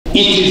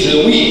It is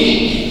a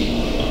week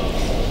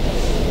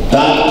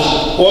that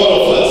all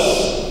of us,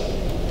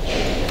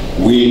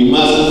 we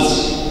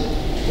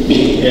must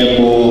be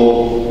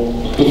able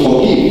to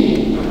forgive.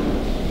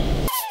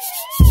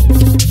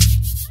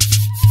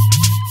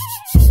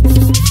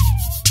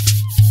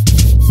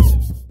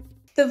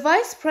 The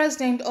Vice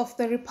President of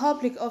the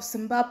Republic of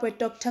Zimbabwe,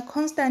 Dr.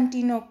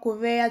 Constantino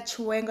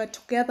Chiwenga,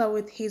 together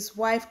with his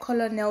wife,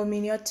 Colonel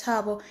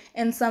Minotabo,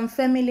 and some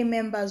family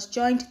members,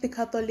 joined the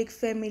Catholic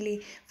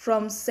family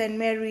from St.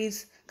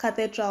 Mary's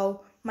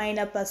Cathedral,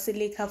 Minor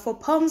Basilica, for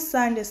Palm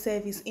Sunday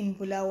service in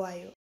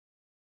Bulawayo.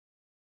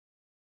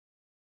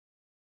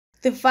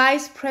 The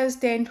Vice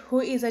President, who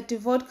is a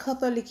devout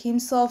Catholic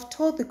himself,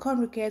 told the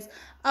congregants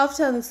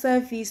after the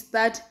service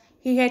that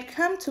he had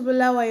come to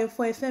Bulawayo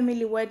for a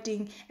family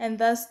wedding and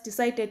thus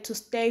decided to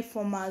stay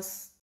for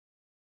Mass.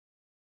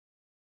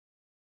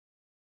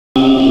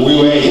 We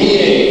were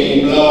here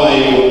in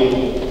Bulawayo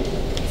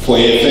for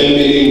a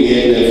family. We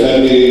had a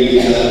family, we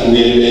had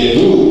a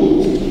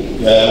group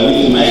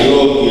with my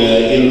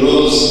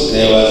in-laws.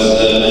 There was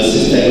my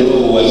sister-in-law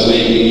who was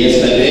waiting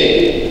yesterday.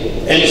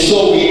 And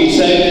so we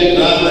decided,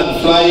 rather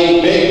than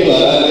flying back to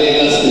Harare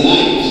last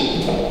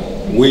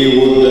night, we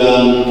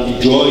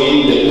would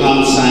join the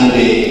Palm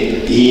Sunday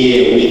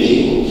here with you.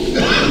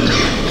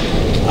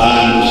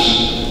 And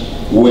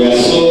we are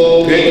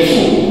so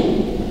grateful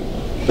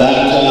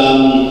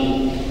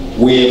that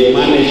we have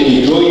managed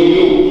to join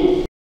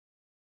you.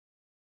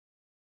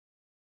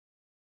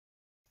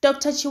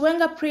 Dr.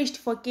 Chiwenga preached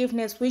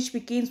forgiveness, which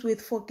begins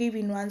with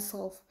forgiving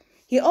oneself.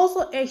 He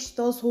also urged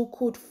those who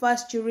could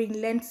fast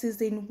during Lent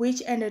season,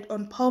 which ended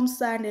on Palm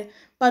Sunday,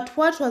 but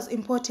what was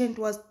important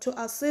was to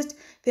assist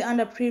the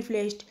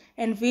underprivileged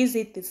and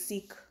visit the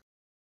sick.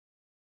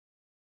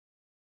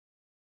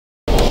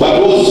 But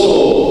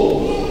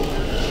also,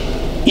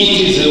 it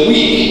is a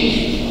week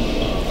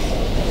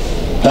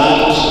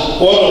that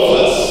all of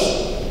us,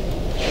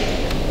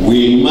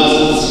 we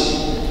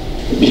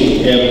must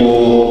be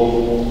able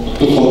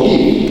to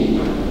forgive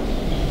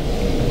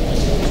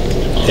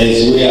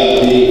as we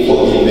are being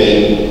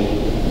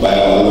forgiven by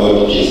our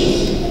Lord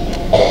Jesus.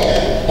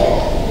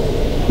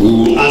 We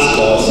will ask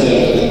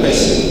ourselves the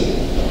question,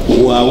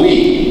 who are we?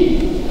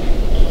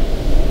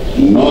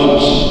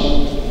 Not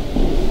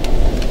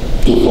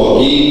to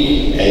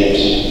forgive and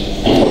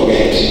to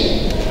forget.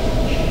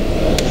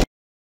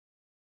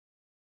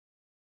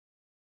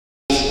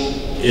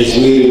 As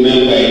we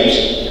remember it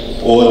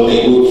on the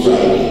Good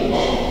Friday.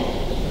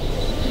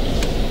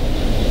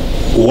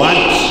 What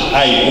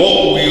I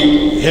hope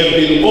we have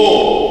been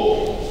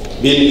all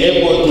been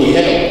able to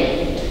help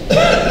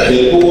the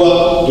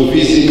poor, to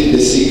visit the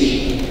sick,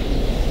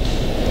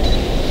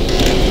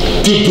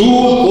 to do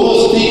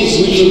those things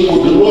which we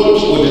could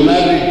not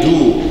ordinarily do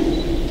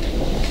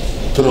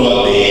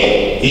throughout the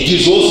year. It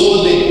is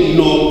also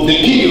the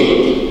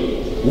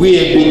period we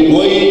have been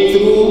going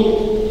through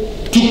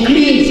to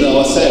cleanse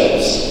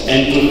ourselves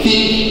and to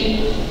think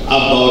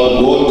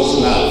about God's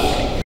love.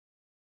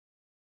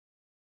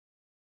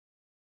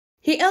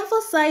 He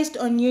emphasized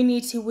on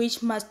unity,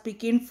 which must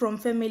begin from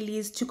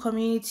families to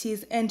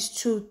communities and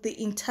to the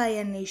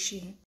entire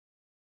nation.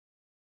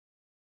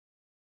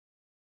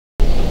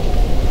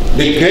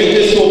 The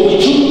greatest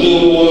opportunity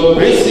or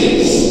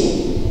blessings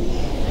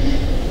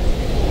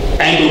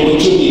and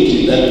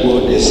opportunity that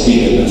God has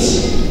given us.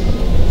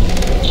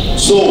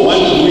 So what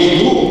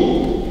do?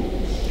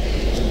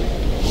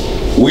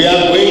 We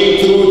are going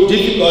through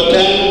difficult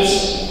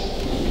times,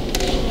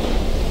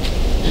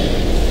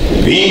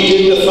 be it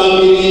in the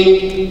family,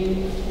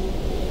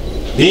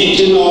 be it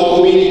in our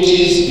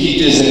communities, be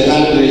it as a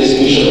country, as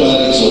Bishop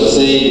Alex was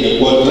saying, a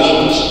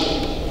quadrant.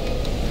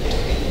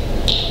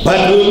 But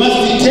we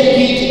must take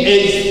it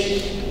as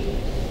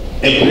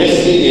a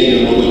blessing and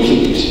an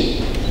opportunity.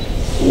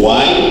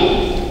 Why?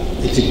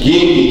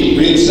 It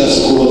brings us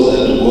closer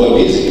to God,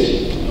 isn't it?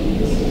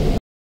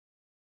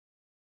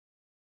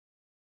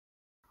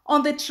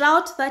 On the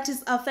drought that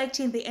is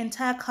affecting the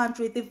entire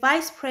country, the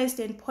Vice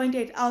President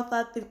pointed out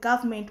that the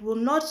government will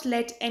not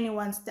let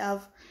anyone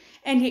starve,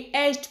 and he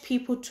urged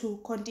people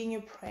to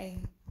continue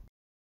praying.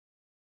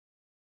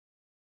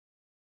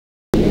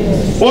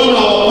 On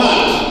our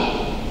part,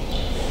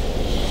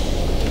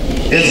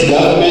 as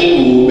government,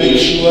 we will make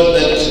sure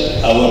that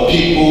our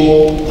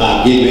people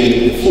are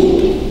given the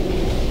food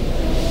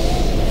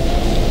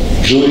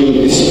during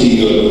this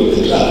period of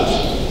the drought.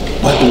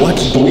 But what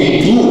do we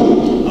do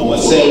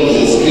ourselves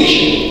as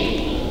Christians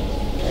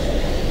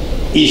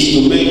is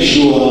to make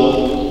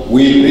sure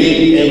we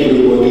bring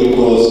everybody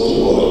close to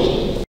God.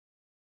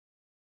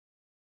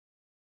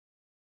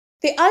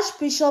 The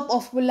Archbishop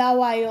of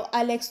Bulawayo,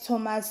 Alex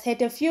Thomas,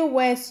 had a few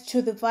words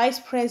to the Vice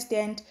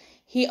President.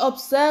 He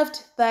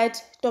observed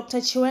that Dr.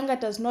 Chiwenga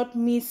does not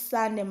miss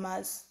Sunday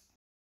Mass.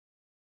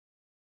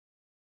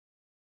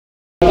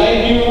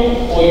 Thank you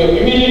for your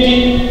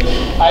humility.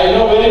 I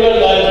know very well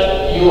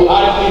that you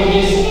hardly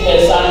miss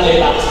a Sunday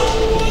Mass.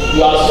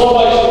 You are so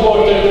much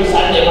important to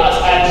Sunday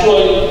Mass. I'm sure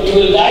you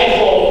will die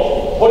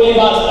for Holy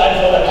Mass and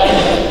for the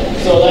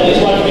country. So that is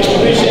what we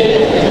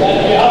appreciate, that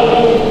we have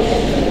to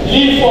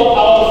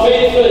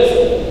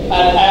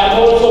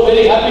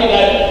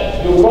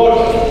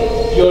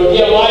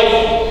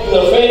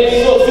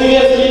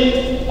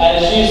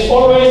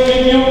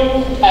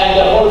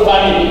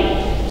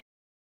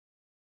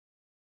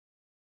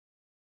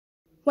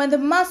When the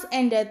Mass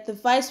ended, the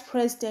Vice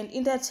President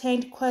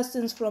entertained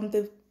questions from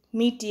the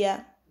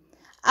media.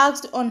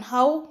 Asked on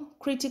how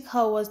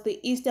critical was the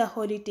Easter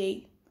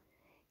holiday,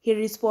 he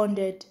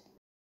responded,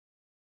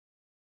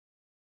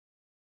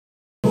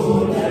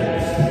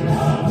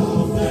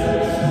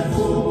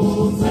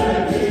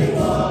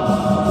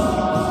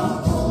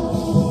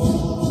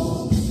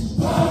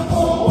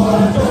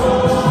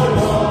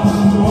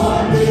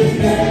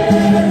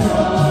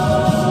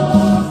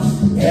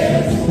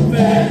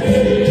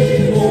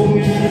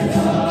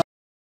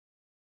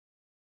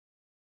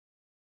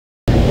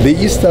 The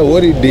Easter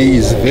holiday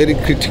is very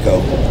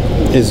critical,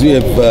 as we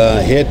have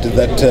heard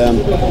that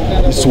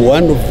it's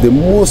one of the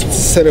most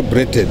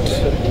celebrated.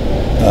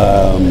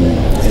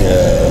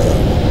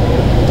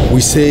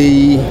 We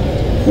say,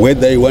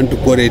 whether you want to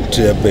call it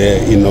a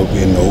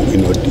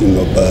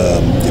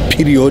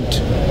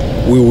period,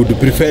 we would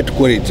prefer to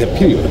call it a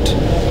period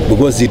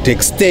because it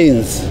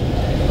extends.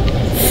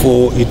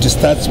 It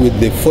starts with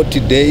the 40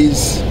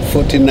 days,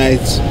 40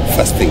 nights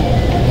fasting.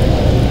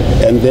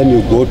 And then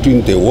you go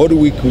to the Holy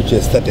Week, which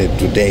has started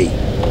today.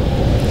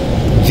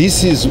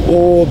 This is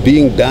all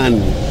being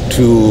done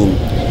to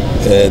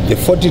the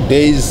 40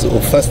 days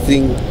of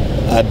fasting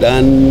are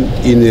done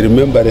in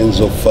remembrance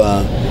of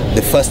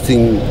the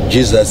fasting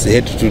Jesus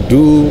had to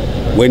do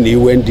when he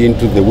went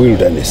into the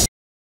wilderness.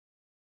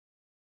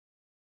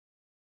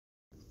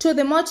 To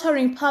the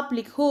motoring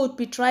public who would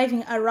be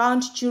driving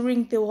around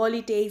during the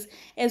holidays,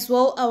 as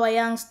well our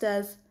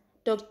youngsters,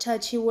 Dr.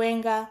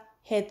 Chiwenga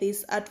had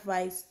this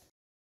advice.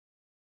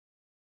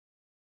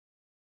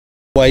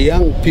 Our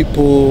young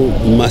people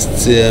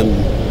must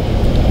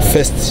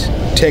first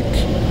take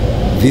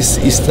this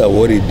Easter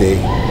holiday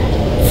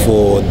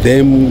for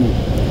them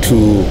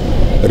to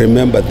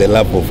remember the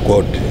love of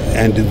God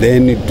and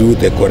then do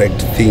the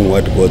correct thing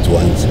what God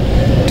wants.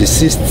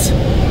 Desist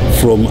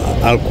from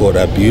alcohol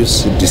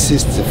abuse,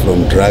 desist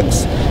from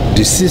drugs,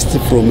 desist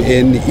from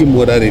any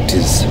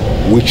immoralities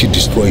which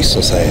destroy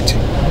society.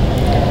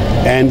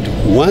 And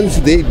once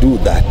they do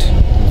that,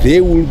 they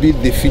will be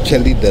the future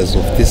leaders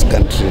of this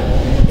country,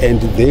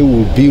 and they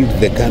will build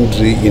the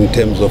country in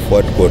terms of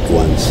what God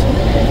wants.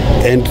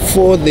 And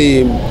for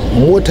the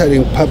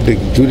motoring public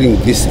during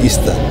this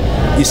Easter,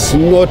 it's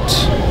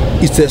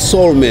a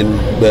solemn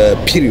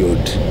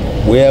period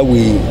where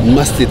we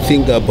must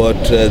think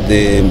about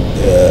the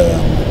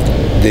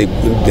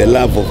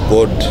love of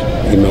God,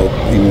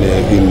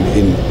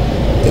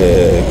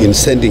 in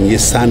sending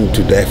His Son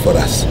to die for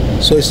us.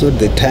 So it's not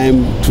the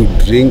time to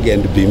drink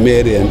and be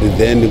merry and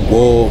then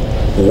go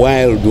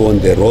wild on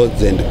the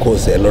roads and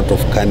cause a lot of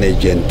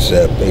carnage and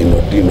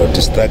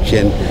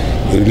destruction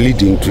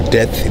leading to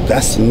death.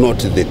 That's not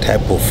the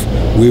type of.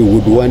 We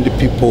would want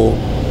people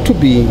to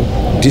be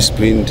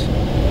disciplined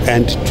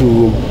and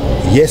to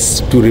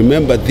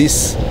remember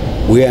this.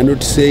 We are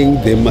not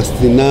saying they must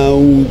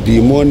now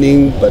be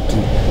mourning, but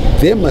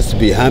they must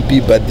be happy,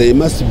 but they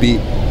must be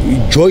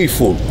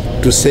joyful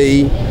to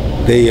say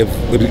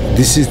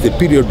this is the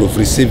period of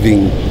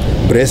receiving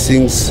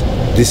blessings,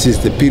 this is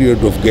the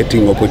period of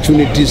getting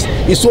opportunities.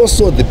 It's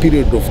also the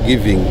period of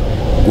giving,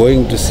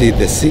 going to see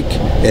the sick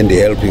and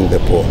helping the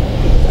poor.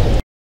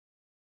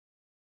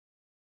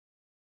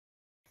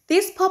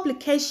 This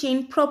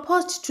publication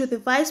proposed to the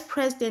Vice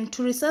President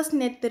to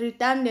resuscitate the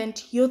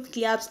redundant youth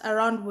clubs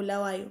around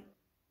Bulawayo.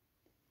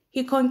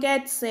 He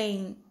concurred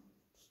saying,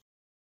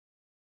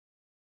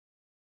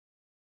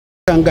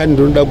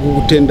 ndinoda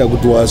kukutenda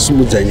kuti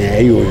wasumudza nyaya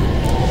iyoyo,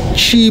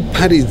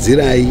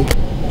 chiparidzirai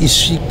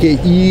isvike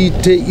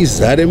iite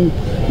izare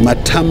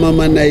matama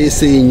mana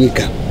ese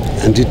enyika.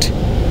 Handiti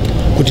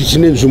kuti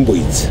tine nzvimbo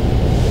idzi,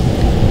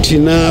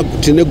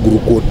 tine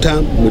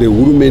gurukota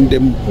rehurumende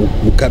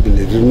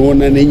mukabineti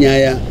rinoona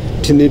nenyaya,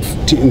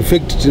 in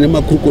fact tine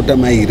makurukota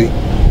mairi,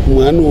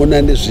 mumwe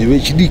anoona nezvive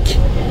chidiki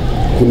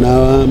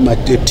kuna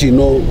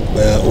Tino,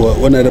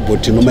 Honorable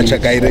Tino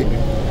Machakaire,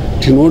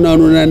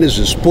 tinoona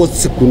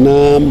nezvesports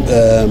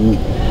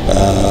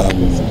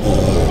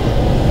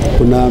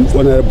kuna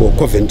Honorable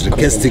Coventry,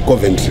 Kesti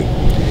Coventry.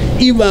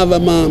 Ivava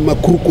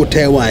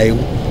makurukota iwayo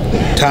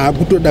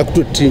taakutoda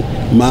kutoti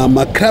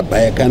makrabha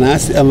aya kana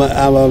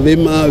ava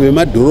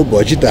vemadhorobha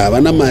vachiti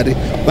havana mari,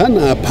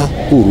 vanapa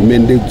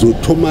hurumende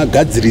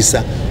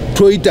tomagadzirisa,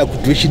 toita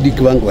kuti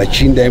vechidiki vange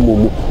vachiinda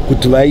imomo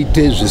kuti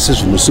vaite zvese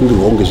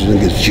zvinosungirwa kunge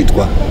zvinenge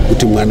zvichiitwa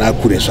kuti mwana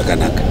akure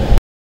zvakanaka.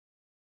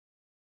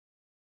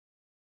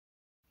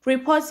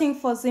 Reporting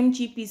for Zim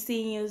GPC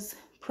News,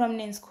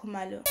 Prominence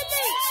Khumalo.